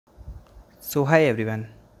So hi everyone,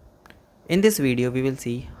 in this video we will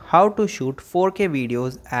see how to shoot 4K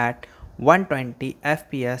videos at 120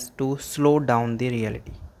 FPS to slow down the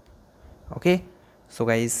reality. Okay, so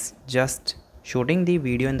guys, just shooting the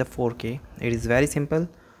video in the 4K, it is very simple.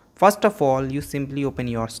 First of all, you simply open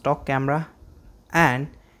your stock camera and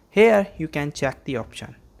here you can check the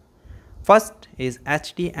option. First is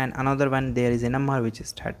HD and another one there is a number which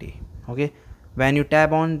is 30. Okay, when you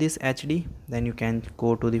tap on this HD, then you can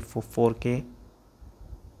go to the 4K.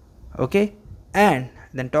 Okay, and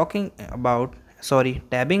then tabbing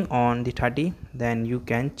on the 30, then you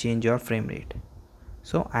can change your frame rate.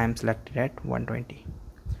 So I am selected at 120.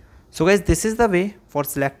 So guys, this is the way for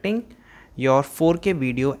selecting your 4K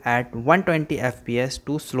video at 120 FPS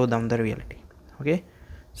to slow down the reality. Okay,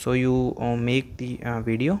 so you make the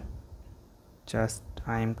video. Just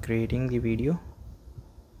I am creating the video.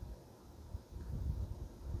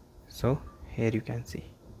 So here you can see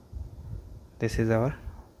this is our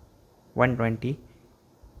 120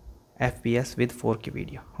 FPS with 4K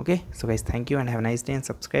video. Okay, so guys, thank you and have a nice day, and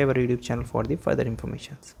subscribe our YouTube channel for the further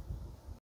informations.